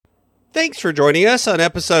Thanks for joining us on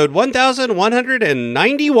episode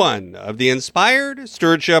 1191 of the Inspired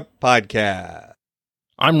Stewardship Podcast.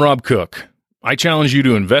 I'm Rob Cook. I challenge you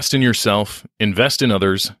to invest in yourself, invest in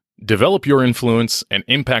others, develop your influence, and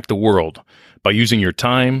impact the world by using your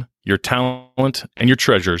time, your talent, and your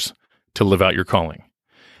treasures to live out your calling.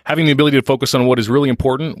 Having the ability to focus on what is really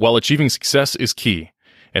important while achieving success is key.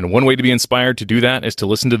 And one way to be inspired to do that is to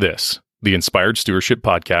listen to this, the Inspired Stewardship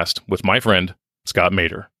Podcast with my friend, Scott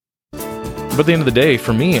Mader. But at the end of the day,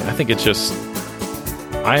 for me, I think it's just,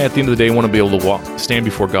 at the end of the day, want to be able to stand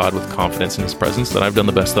before God with confidence in His presence that I've done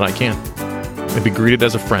the best that I can and be greeted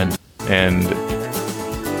as a friend. And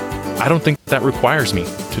I don't think that requires me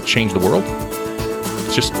to change the world.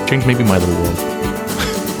 It's just change maybe my little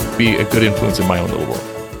world. Be a good influence in my own little world.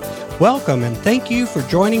 Welcome and thank you for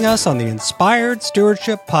joining us on the Inspired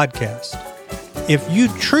Stewardship Podcast. If you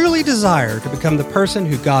truly desire to become the person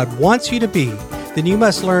who God wants you to be, then you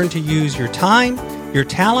must learn to use your time, your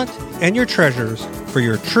talent, and your treasures for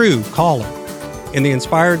your true calling. In the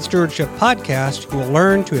Inspired Stewardship Podcast, you will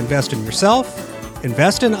learn to invest in yourself,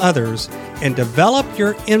 invest in others, and develop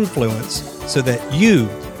your influence so that you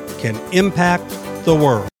can impact the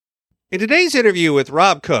world. In today's interview with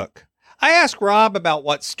Rob Cook, I asked Rob about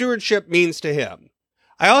what stewardship means to him.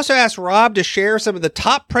 I also asked Rob to share some of the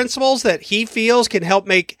top principles that he feels can help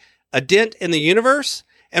make a dent in the universe.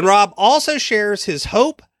 And Rob also shares his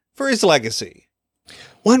hope for his legacy.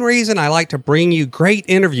 One reason I like to bring you great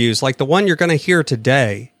interviews like the one you're going to hear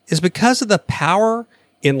today is because of the power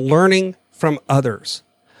in learning from others.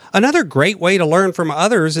 Another great way to learn from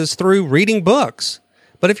others is through reading books.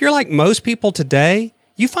 But if you're like most people today,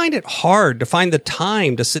 you find it hard to find the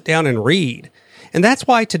time to sit down and read. And that's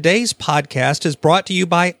why today's podcast is brought to you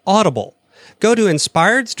by Audible. Go to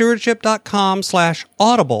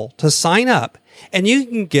inspiredstewardship.com/audible to sign up, and you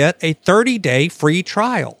can get a 30-day free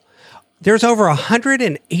trial. There's over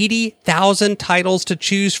 180,000 titles to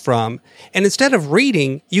choose from, and instead of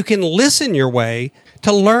reading, you can listen your way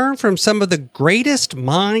to learn from some of the greatest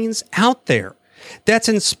minds out there. That's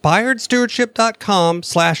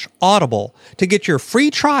inspiredstewardship.com/audible to get your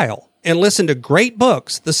free trial and listen to great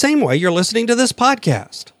books the same way you're listening to this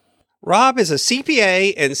podcast. Rob is a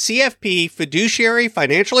CPA and CFP fiduciary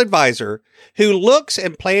financial advisor who looks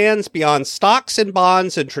and plans beyond stocks and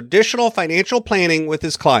bonds and traditional financial planning with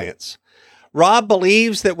his clients. Rob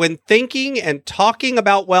believes that when thinking and talking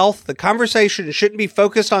about wealth, the conversation shouldn't be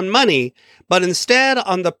focused on money, but instead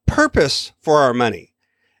on the purpose for our money.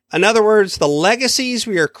 In other words, the legacies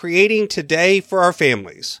we are creating today for our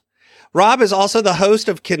families. Rob is also the host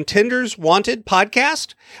of Contenders Wanted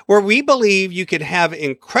podcast, where we believe you can have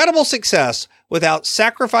incredible success without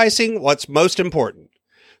sacrificing what's most important.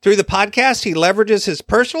 Through the podcast, he leverages his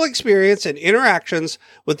personal experience and interactions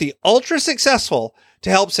with the ultra successful to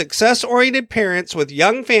help success-oriented parents with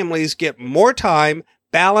young families get more time,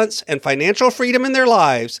 balance, and financial freedom in their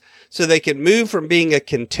lives so they can move from being a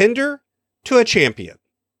contender to a champion.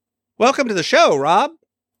 Welcome to the show, Rob.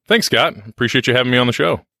 Thanks, Scott. Appreciate you having me on the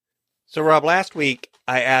show. So, Rob, last week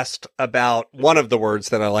I asked about one of the words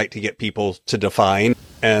that I like to get people to define,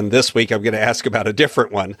 and this week I'm going to ask about a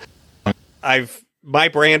different one. My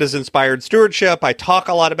brand is Inspired Stewardship. I talk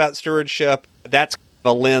a lot about stewardship. That's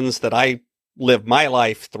the lens that I live my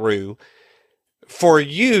life through. For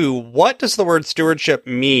you, what does the word stewardship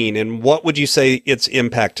mean, and what would you say its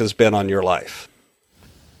impact has been on your life?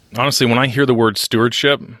 Honestly, when I hear the word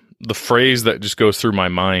stewardship, the phrase that just goes through my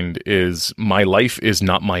mind is, my life is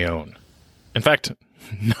not my own. In fact,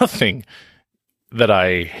 nothing that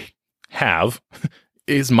I have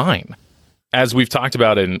is mine. As we've talked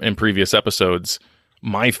about in previous episodes,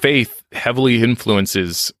 my faith heavily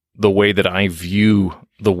influences the way that I view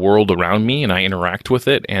the world around me and I interact with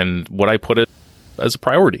it and what I put it as a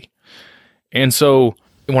priority. And so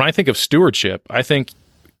when I think of stewardship, I think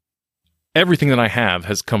everything that I have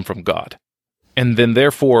has come from God. And then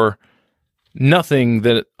therefore, nothing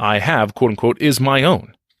that I have, quote unquote, is my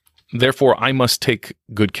own. Therefore, I must take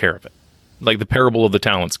good care of it. Like the parable of the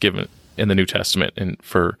talents given in the New Testament and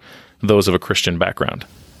for those of a Christian background.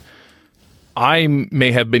 I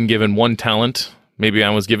may have been given 1 talent. Maybe I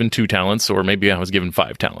was given 2 talents, or maybe I was given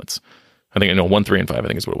 5 talents. 1, 3, and 5, I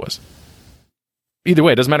think is what it was. Either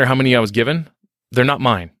way, it doesn't matter how many I was given. They're not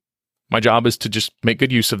mine. My job is to just make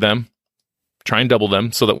good use of them, try and double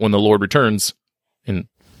them so that when the Lord returns, and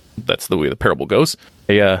that's the way the parable goes,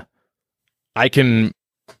 I can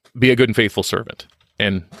be a good and faithful servant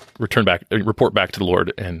and report back to the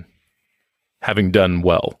Lord and having done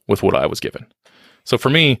well with what I was given. So for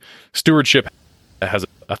me, stewardship has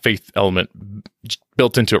a faith element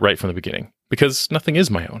built into it right from the beginning because nothing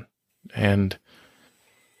is my own. And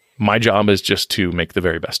My job is just to make the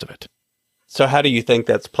very best of it. So how do you think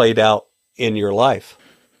that's played out in your life?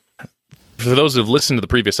 For those who've listened to the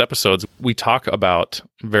previous episodes, we've talked about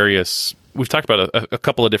a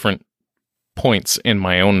couple of different points in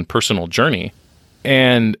my own personal journey.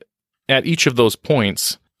 And at each of those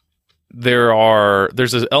points,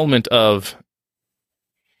 there's this element of,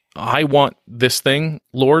 I want this thing,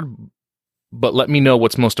 Lord, but let me know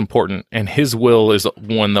what's most important. And his will is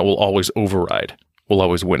one that will always override, will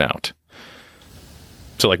always win out.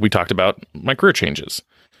 So like we talked about my career changes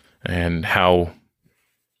and how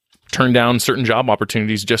turned down certain job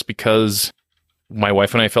opportunities just because my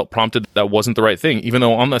wife and I felt prompted that wasn't the right thing, even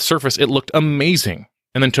though on the surface it looked amazing.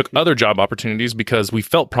 And then took other job opportunities because we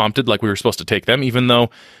felt prompted like we were supposed to take them, even though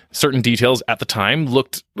certain details at the time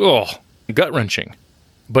looked, gut-wrenching.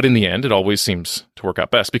 But in the end, it always seems to work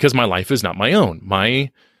out best because my life is not my own.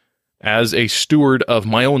 As a steward of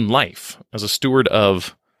my own life, as a steward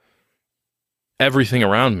of everything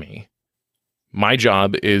around me, my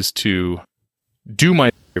job is to do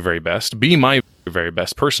my very best, be my very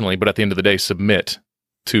best personally, but at the end of the day, submit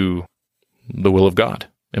to the will of God,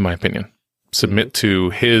 in my opinion. Submit to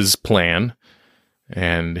his plan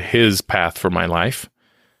and his path for my life.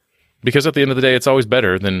 Because at the end of the day, it's always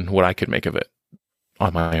better than what I could make of it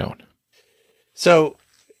on my own. So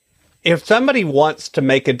if somebody wants to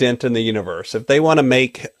make a dent in the universe, if they want to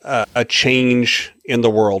make a change in the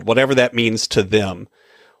world, whatever that means to them,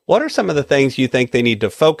 what are some of the things you think they need to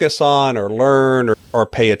focus on or learn or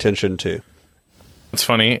pay attention to? It's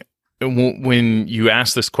funny. When you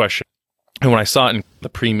ask this question, and when I saw it in the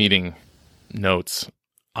pre-meeting notes,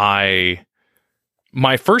 my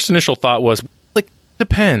first initial thought was,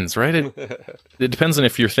 depends, right? It depends on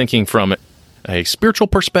if you're thinking from a spiritual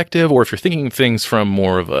perspective or if you're thinking things from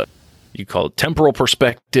more of a, you call it temporal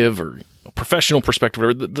perspective or professional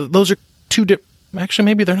perspective. Those are two different, actually,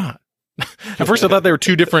 maybe they're not. At first I thought they were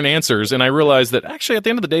two different answers, and I realized that actually at the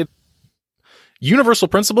end of the day, universal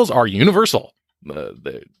principles are universal.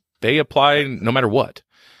 They apply no matter what.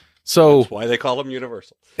 So that's why they call them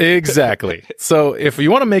universal. Exactly. So if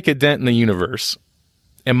you want to make a dent in the universe,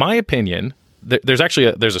 in my opinion, there's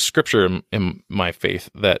a scripture in my faith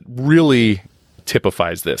that really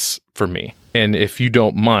typifies this for me. And if you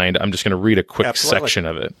don't mind, I'm just going to read a quick section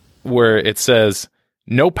of it where it says,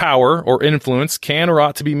 "No power or influence can or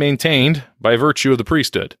ought to be maintained by virtue of the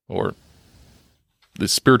priesthood," or the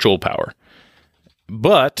spiritual power,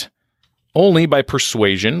 "but only by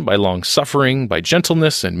persuasion, by long-suffering, by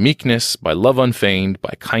gentleness and meekness, by love unfeigned,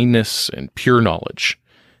 by kindness and pure knowledge,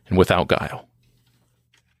 and without guile."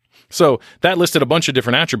 So that listed a bunch of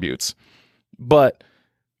different attributes. But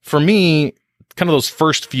for me, kind of those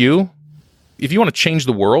first few, if you want to change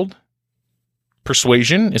the world,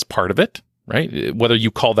 persuasion is part of it, right? Whether you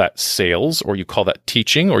call that sales, or you call that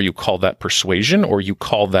teaching, or you call that persuasion, or you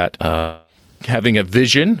call that having a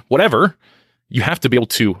vision, whatever, you have to be able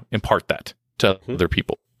to impart that to other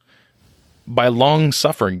people. By long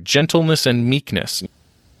suffering, gentleness and meekness.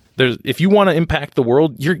 If you want to impact the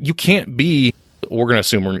world, you can't be, we're going to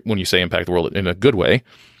assume when you say impact the world in a good way,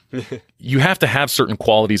 you have to have certain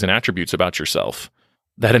qualities and attributes about yourself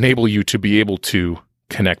that enable you to be able to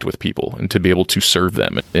connect with people and to be able to serve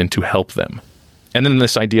them and to help them. And then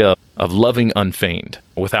this idea of loving unfeigned,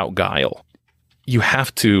 without guile. You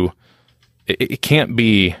have to, it can't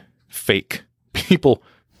be fake. People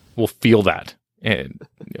will feel that, and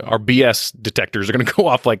our BS detectors are going to go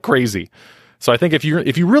off like crazy. So I think if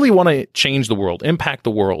you really want to change the world, impact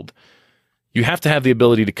the world, you have to have the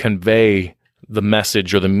ability to convey the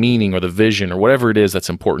message or the meaning or the vision or whatever it is that's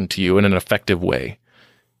important to you in an effective way.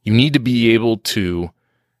 You need to be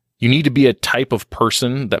a type of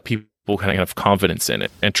person that people kind of have confidence in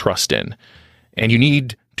it and trust in. And you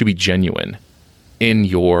need to be genuine in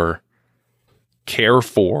your care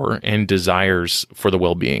for and desires for the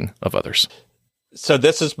well-being of others. So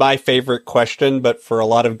this is my favorite question, but for a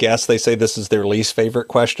lot of guests, they say this is their least favorite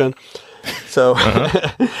question. So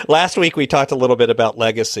last week we talked a little bit about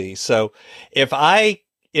legacy. So if I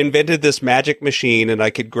invented this magic machine and I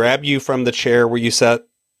could grab you from the chair where you sat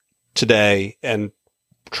today and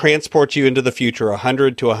transport you into the future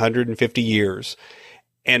 100 to 150 years,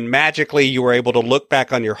 and magically you were able to look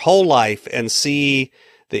back on your whole life and see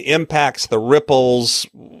the impacts, the ripples,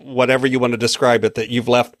 whatever you want to describe it, that you've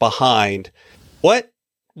left behind, what's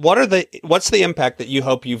the impact that you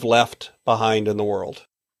hope you've left behind in the world?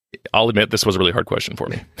 I'll admit this was a really hard question for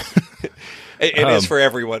me. It is for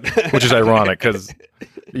everyone. Which is ironic because,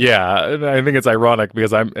 I think it's ironic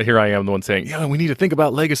because I am the one saying, we need to think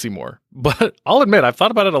about legacy more. But I'll admit, I've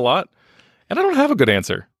thought about it a lot, and I don't have a good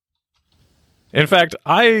answer. In fact,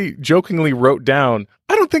 I jokingly wrote down,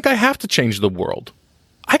 I don't think I have to change the world.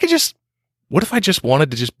 What if I just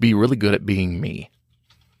wanted to just be really good at being me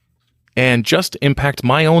and just impact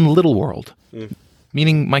my own little world,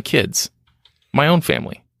 meaning my kids, my own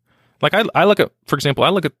family. Like I look at, for example, I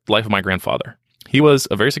look at the life of my grandfather. He was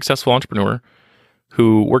a very successful entrepreneur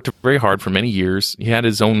who worked very hard for many years. He had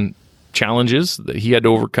his own challenges that he had to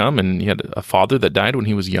overcome, and he had a father that died when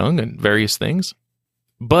he was young and various things.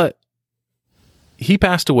 But he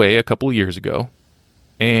passed away a couple of years ago,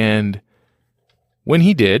 and when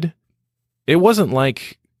he did, it wasn't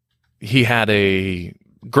like he had a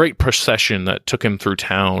great procession that took him through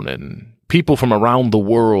town and people from around the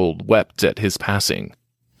world wept at his passing.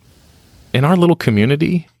 In our little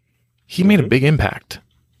community, he made a big impact.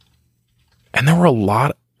 And there were a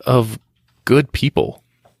lot of good people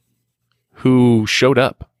who showed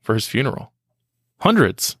up for his funeral.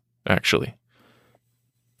 Hundreds, actually.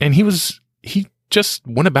 And he just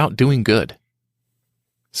went about doing good.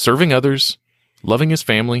 Serving others, loving his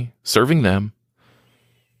family, serving them,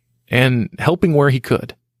 and helping where he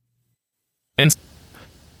could. And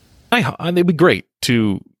it'd be great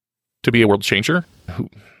to be a world changer.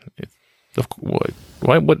 Of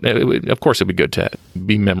course, it'd be good to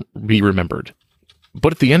be remembered.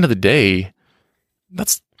 But at the end of the day,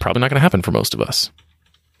 that's probably not going to happen for most of us.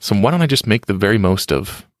 So why don't I just make the very most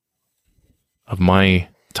of my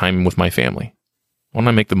time with my family? Why don't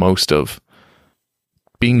I make the most of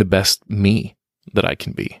being the best me that I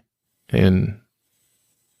can be? And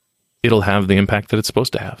it'll have the impact that it's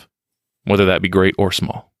supposed to have, whether that be great or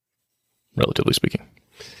small, relatively speaking.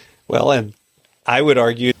 Well, and I would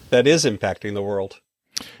argue that is impacting the world.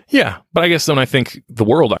 Yeah, but I guess when I think the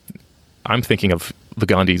world, I'm thinking of the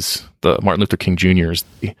Gandhis, the Martin Luther King Jr.'s,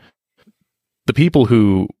 the people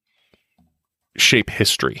who shape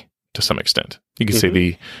history to some extent. You could say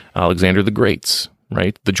the Alexander the Greats,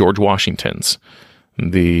 right? The George Washingtons,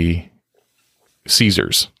 the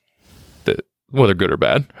Caesars, whether good or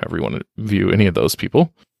bad, however you want to view any of those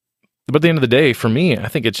people. But at the end of the day, for me, I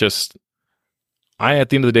think it's just, at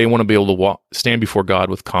the end of the day, want to be able to stand before God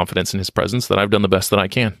with confidence in his presence that I've done the best that I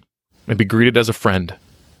can and be greeted as a friend.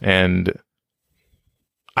 And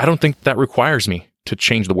I don't think that requires me to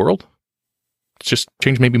change the world. It's just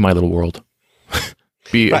change maybe my little world.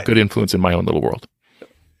 Be a good influence in my own little world.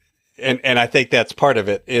 And I think that's part of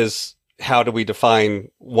it is, how do we define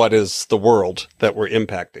what is the world that we're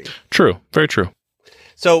impacting? True. Very true.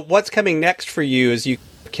 So what's coming next for you as you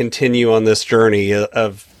continue on this journey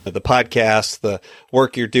of the podcast, the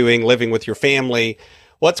work you're doing, living with your family?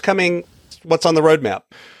 What's coming? What's on the roadmap?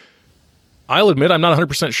 I'll admit I'm not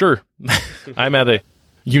 100% sure. I'm at a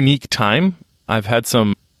unique time. I've had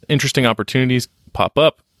some interesting opportunities pop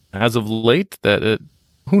up as of late that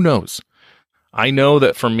who knows? I know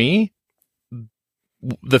that for me,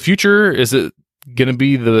 the future is it going to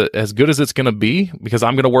be as good as it's going to be because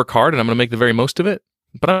I'm going to work hard and I'm going to make the very most of it.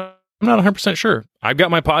 But I'm not 100% sure. I've got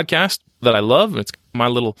my podcast that I love. It's my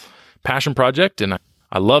little passion project, and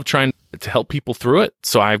I love trying to help people through it.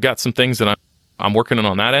 So I've got some things that I'm working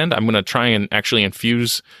on that end. I'm going to try and actually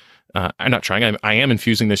infuse. I am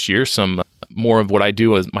infusing this year some more of what I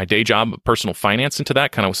do as my day job, personal finance, into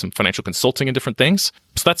that, kind of with some financial consulting and different things.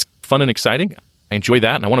 So that's fun and exciting. I enjoy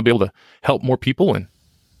that, and I want to be able to help more people and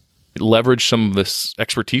leverage some of this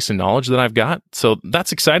expertise and knowledge that I've got. So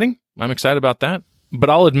that's exciting. I'm excited about that. But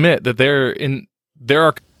I'll admit that there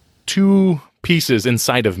are two pieces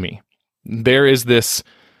inside of me. There is this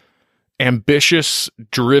ambitious,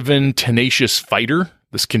 driven, tenacious fighter,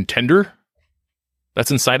 this contender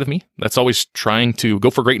that's inside of me. That's always trying to go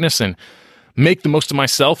for greatness and make the most of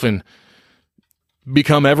myself and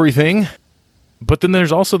become everything. But then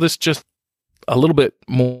there's also this just a little bit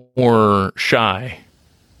more shy,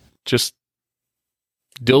 just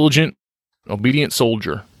diligent, obedient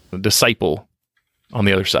soldier, a disciple on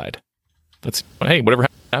the other side. That's, hey, whatever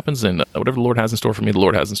happens and whatever the Lord has in store for me, the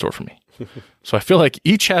Lord has in store for me. So I feel like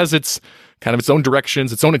each has its kind of its own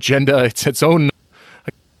directions, its own agenda, its own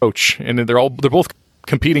approach, and they're both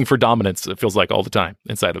competing for dominance. It feels like all the time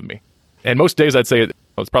inside of me. And most days I'd say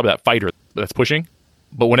it's probably that fighter that's pushing.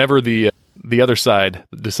 But whenever the other side,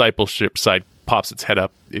 the discipleship side, pops its head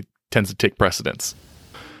up, it tends to take precedence.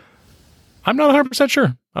 I'm not 100% sure.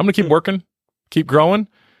 I'm going to keep working, keep growing,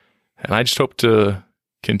 and I just hope to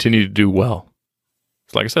continue to do well.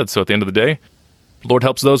 Like I said, so at the end of the day, the Lord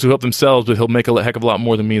helps those who help themselves, but he'll make a heck of a lot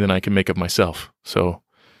more than me than I can make of myself. So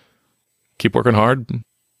keep working hard.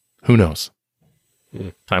 Who knows?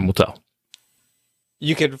 Time will tell.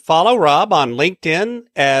 You can follow Rob on LinkedIn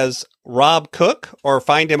as Rob Cook, or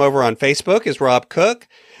find him over on Facebook as Rob Cook.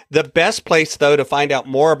 The best place, though, to find out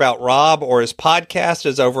more about Rob or his podcast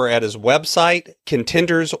is over at his website,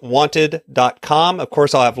 contenderswanted.com. Of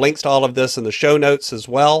course, I'll have links to all of this in the show notes as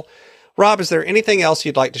well. Rob, is there anything else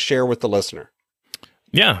you'd like to share with the listener?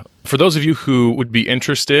 Yeah. For those of you who would be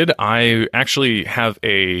interested, I actually have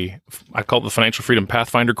I call it the Financial Freedom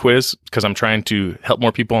Pathfinder quiz, because I'm trying to help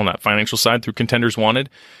more people on that financial side through Contenders Wanted.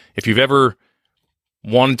 If you've ever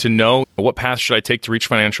wanted to know what path should I take to reach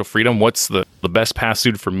financial freedom, what's the best path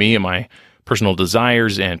suited for me and my personal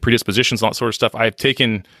desires and predispositions and all that sort of stuff, I've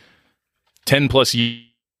taken 10 plus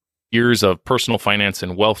years of personal finance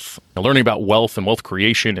and wealth, learning about wealth and wealth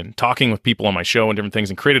creation and talking with people on my show and different things,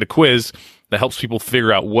 and created a quiz that helps people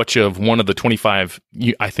figure out which of one of the 25,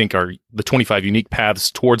 I think are the 25 unique paths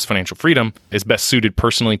towards financial freedom is best suited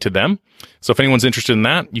personally to them. So if anyone's interested in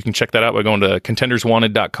that, you can check that out by going to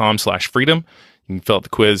contenderswanted.com/freedom. You can fill out the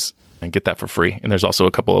quiz and get that for free. And there's also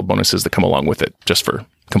a couple of bonuses that come along with it just for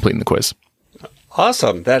completing the quiz.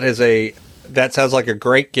 Awesome. That sounds like a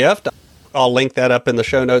great gift. I'll link that up in the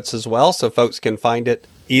show notes as well, so folks can find it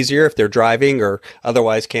easier if they're driving or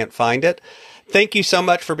otherwise can't find it. Thank you so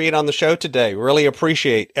much for being on the show today. Really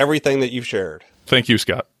appreciate everything that you've shared. Thank you,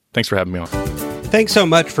 Scott. Thanks for having me on. Thanks so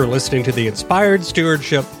much for listening to the Inspired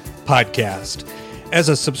Stewardship Podcast. As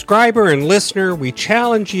a subscriber and listener, we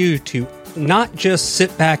challenge you to not just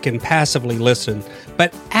sit back and passively listen,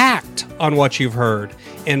 but act on what you've heard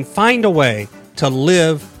and find a way to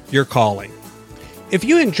live your calling. If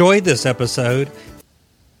you enjoyed this episode,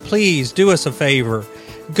 please do us a favor.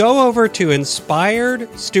 Go over to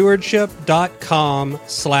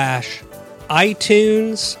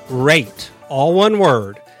inspiredstewardship.com/iTunes rate, all one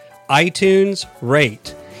word, iTunes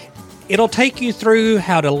rate. It'll take you through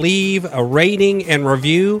how to leave a rating and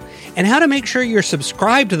review and how to make sure you're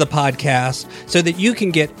subscribed to the podcast so that you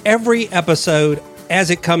can get every episode as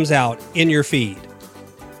it comes out in your feed.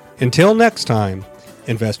 Until next time,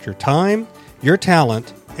 invest your time, your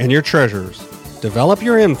talent, and your treasures. Develop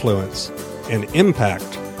your influence and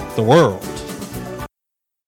impact the world.